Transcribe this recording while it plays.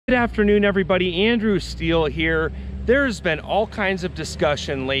Good afternoon, everybody. Andrew Steele here. There's been all kinds of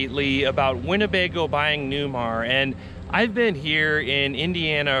discussion lately about Winnebago buying Newmar, and I've been here in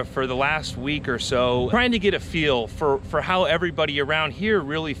Indiana for the last week or so trying to get a feel for how everybody around here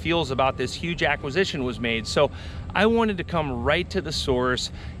really feels about this huge acquisition was made. So I wanted to come right to the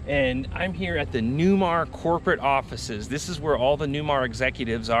source, and I'm here at the Newmar corporate offices. This is where all the Newmar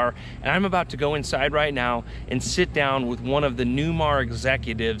executives are, and I'm about to go inside right now and sit down with one of the Newmar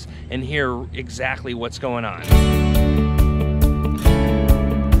executives and hear exactly what's going on.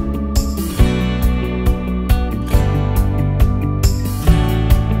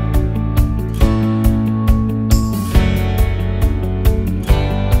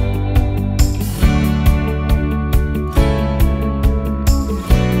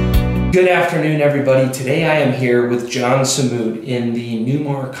 Good afternoon, everybody. Today I am here with John Sammut in the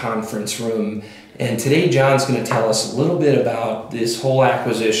Newmar conference room. And today John's going to tell us a little bit about this whole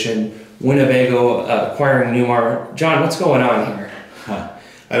acquisition, Winnebago acquiring Newmar. John, what's going on here?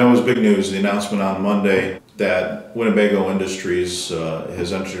 I know it was big news, the announcement on Monday that Winnebago Industries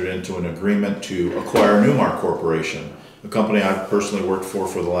has entered into an agreement to acquire Newmar Corporation, a company I've personally worked for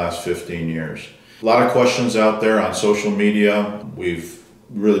the last 15 years. A lot of questions out there on social media. We've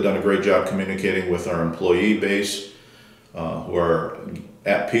really done a great job communicating with our employee base who are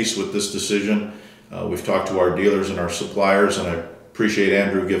at peace with this decision. We've talked to our dealers and our suppliers, and I appreciate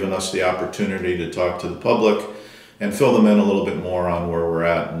Andrew giving us the opportunity to talk to the public and fill them in a little bit more on where we're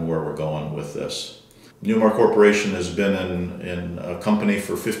at and where we're going with this. Newmar Corporation has been in a company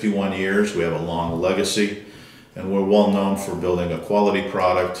for 51 years. We have a long legacy, and we're well known for building a quality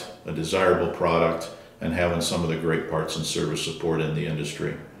product, a desirable product, and having some of the great parts and service support in the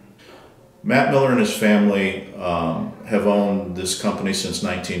industry. Matt Miller and his family have owned this company since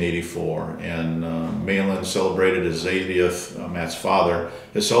 1984, and Malin celebrated his 80th, Matt's father,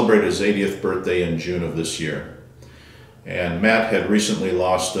 has celebrated his 80th birthday in June of this year. And Matt had recently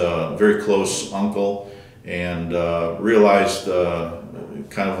lost a very close uncle and realized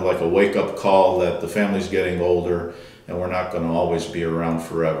kind of like a wake-up call that the family's getting older and we're not going to always be around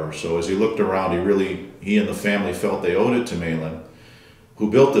forever. So as he looked around, he and the family felt they owed it to Malin, who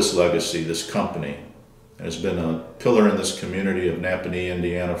built this legacy, this company, and has been a pillar in this community of Napanee,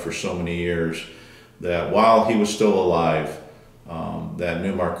 Indiana for so many years, that while he was still alive, that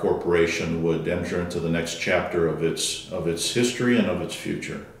Newmar Corporation would enter into the next chapter of its history and of its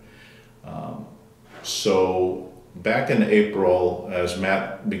future. So back in April, as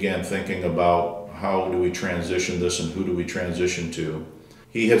Matt began thinking about how do we transition this and who do we transition to,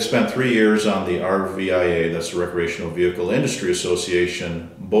 he had spent 3 years on the RVIA, that's the Recreational Vehicle Industry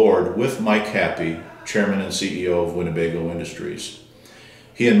Association board, with Mike Happy, Chairman and CEO of Winnebago Industries.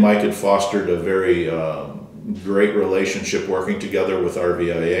 He and Mike had fostered a very great relationship working together with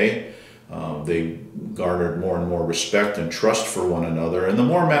RVIA. They garnered more and more respect and trust for one another. And the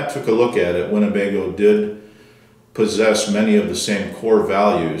more Matt took a look at it, Winnebago did possess many of the same core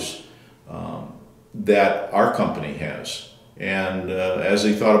values that our company has. And as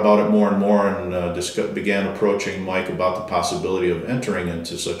he thought about it more and more and began approaching Mike about the possibility of entering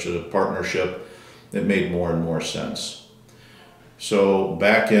into such a partnership, it made more and more sense. So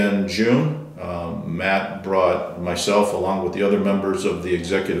back in June, Matt brought myself along with the other members of the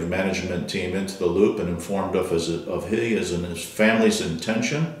executive management team into the loop and informed us of his and his family's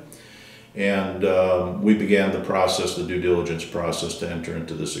intention. And we began the process, the due diligence process, to enter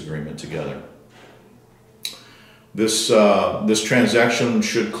into this agreement together. This transaction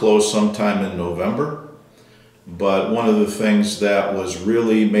should close sometime in November, but one of the things that was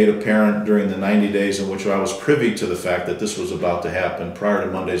really made apparent during the 90 days in which I was privy to the fact that this was about to happen prior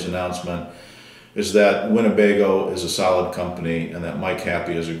to Monday's announcement is that Winnebago is a solid company and that Mike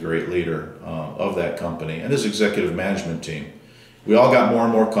Happy is a great leader of that company and his executive management team. We all got more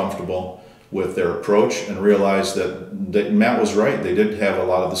and more comfortable with their approach and realized that Matt was right. They did have a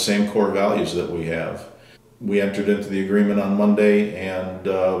lot of the same core values that we have. We entered into the agreement on Monday,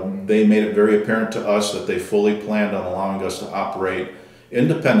 and they made it very apparent to us that they fully planned on allowing us to operate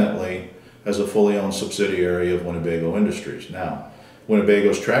independently as a fully owned subsidiary of Winnebago Industries. Now,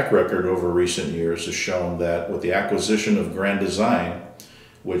 Winnebago's track record over recent years has shown that with the acquisition of Grand Design,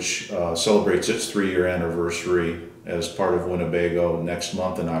 which celebrates its 3-year anniversary as part of Winnebago next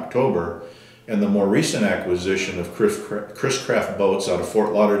month in October, and the more recent acquisition of Chris Craft Boats out of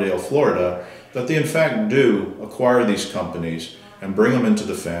Fort Lauderdale, Florida, that they in fact do acquire these companies and bring them into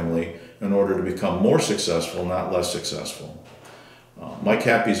the family in order to become more successful, not less successful. Mike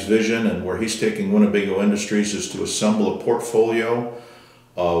Happy's vision and where he's taking Winnebago Industries is to assemble a portfolio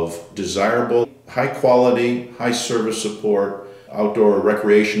of desirable, high quality, high service support, outdoor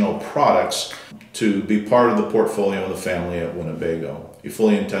recreational products to be part of the portfolio of the family at Winnebago. He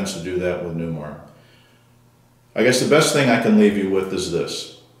fully intends to do that with Newmar. I guess the best thing I can leave you with is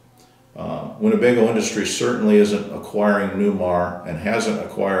this. Winnebago Industries certainly isn't acquiring Newmar and hasn't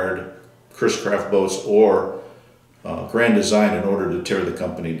acquired Chris-Craft Boats or Grand Design in order to tear the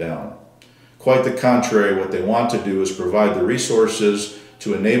company down. Quite the contrary, what they want to do is provide the resources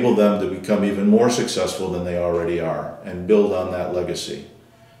to enable them to become even more successful than they already are and build on that legacy.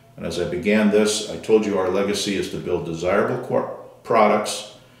 And as I began this, I told you our legacy is to build desirable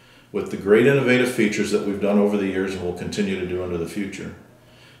products with the great innovative features that we've done over the years and will continue to do into the future.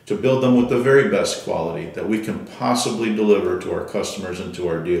 To build them with the very best quality that we can possibly deliver to our customers and to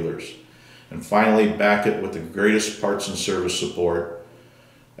our dealers. And finally, back it with the greatest parts and service support,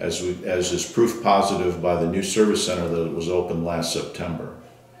 as is proof positive by the new service center that was opened last September.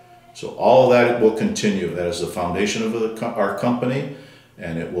 So all of that will continue. That is the foundation of our company,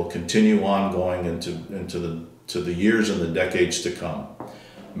 and it will continue on going into the years and the decades to come.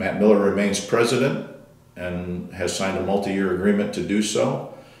 Matt Miller remains president and has signed a multi-year agreement to do so.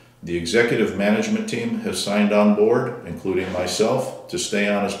 The executive management team has signed on board, including myself, to stay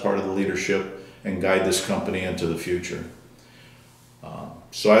on as part of the leadership and guide this company into the future.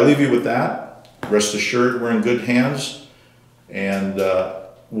 So I leave you with that. Rest assured we're in good hands, and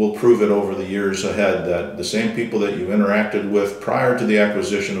we'll prove it over the years ahead that the same people that you interacted with prior to the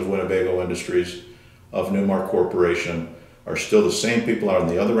acquisition of Winnebago Industries of Newmar Corporation are still the same people on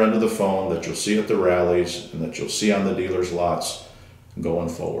the other end of the phone that you'll see at the rallies and that you'll see on the dealers' lots going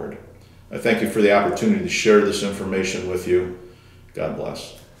forward. I thank you for the opportunity to share this information with you. God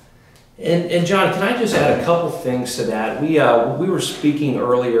bless. And John, can I just add a couple things to that? We were speaking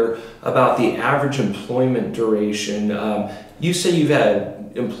earlier about the average employment duration. You say you've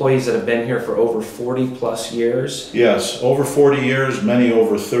had employees that have been here for over 40 plus years? Yes, over 40 years, many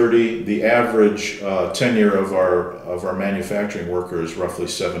over 30. The average tenure of our manufacturing worker is roughly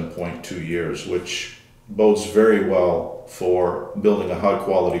 7.2 years, which bodes very well for building a high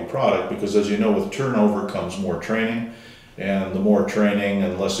quality product, because as you know, with turnover comes more training. And the more training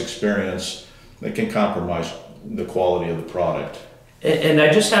and less experience, they can compromise the quality of the product. And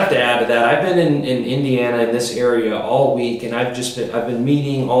I just have to add to that, I've been in Indiana in this area all week, and I've been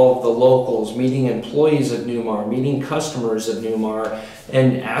meeting all of the locals, meeting employees of Newmar, meeting customers of Newmar,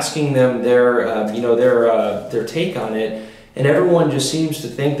 and asking them their take on it. And everyone just seems to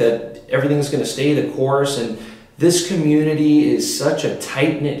think that everything's going to stay the course. And this community is such a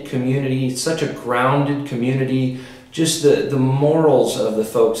tight-knit community, such a grounded community. Just the morals of the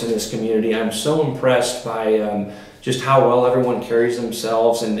folks in this community. I'm so impressed by just how well everyone carries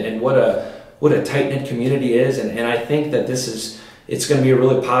themselves and what a tight-knit community is. And I think that it's going to be a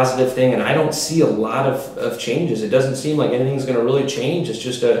really positive thing. And I don't see a lot of changes. It doesn't seem like anything's going to really change. It's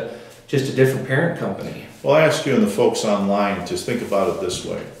just a different parent company. Well, I ask you and the folks online to think about it this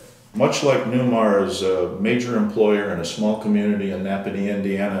way. Much like Newmar is a major employer in a small community in Napanee,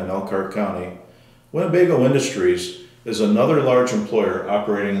 Indiana, and Elkhart County, Winnebago Industries is another large employer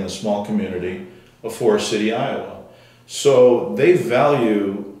operating in the small community of Forest City, Iowa. So they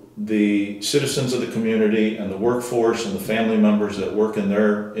value the citizens of the community and the workforce and the family members that work in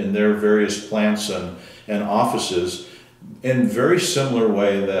their various plants and offices in very similar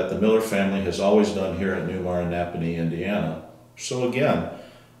way that the Miller family has always done here at Newmar and Napanee, Indiana. So again,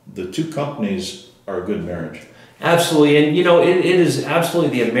 the two companies are a good marriage. Absolutely, and it is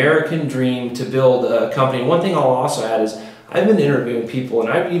absolutely the American dream to build a company. One thing I'll also add is I've been interviewing people, and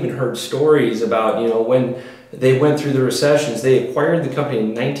I've even heard stories about when they went through the recessions. They acquired the company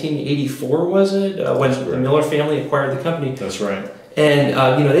in 1984, was it? When the Miller family acquired the company. That's right.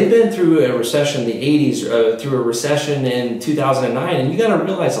 And they've been through a recession in the 80s, through a recession in 2009, and you got to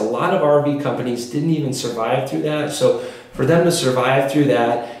realize a lot of RV companies didn't even survive through that. So for them to survive through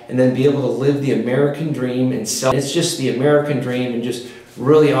that and then be able to live the American dream and sell, it's just the American dream, and just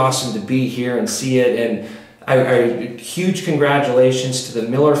really awesome to be here and see it. And huge congratulations to the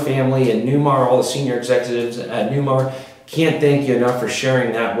Miller family and Newmar, all the senior executives at Newmar. Can't thank you enough for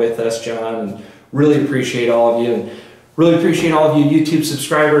sharing that with us, John, and really appreciate all of you. And really appreciate all of you YouTube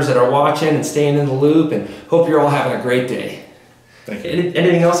subscribers that are watching and staying in the loop, and hope you're all having a great day. Thank you.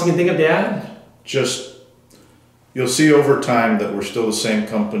 Anything else you can think of to add? You'll see over time that we're still the same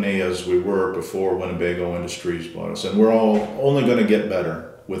company as we were before Winnebago Industries bought us, and we're all only going to get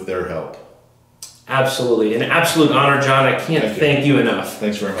better with their help. Absolutely. An absolute honor, John. I can't thank you enough.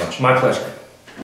 Thanks very much. My pleasure.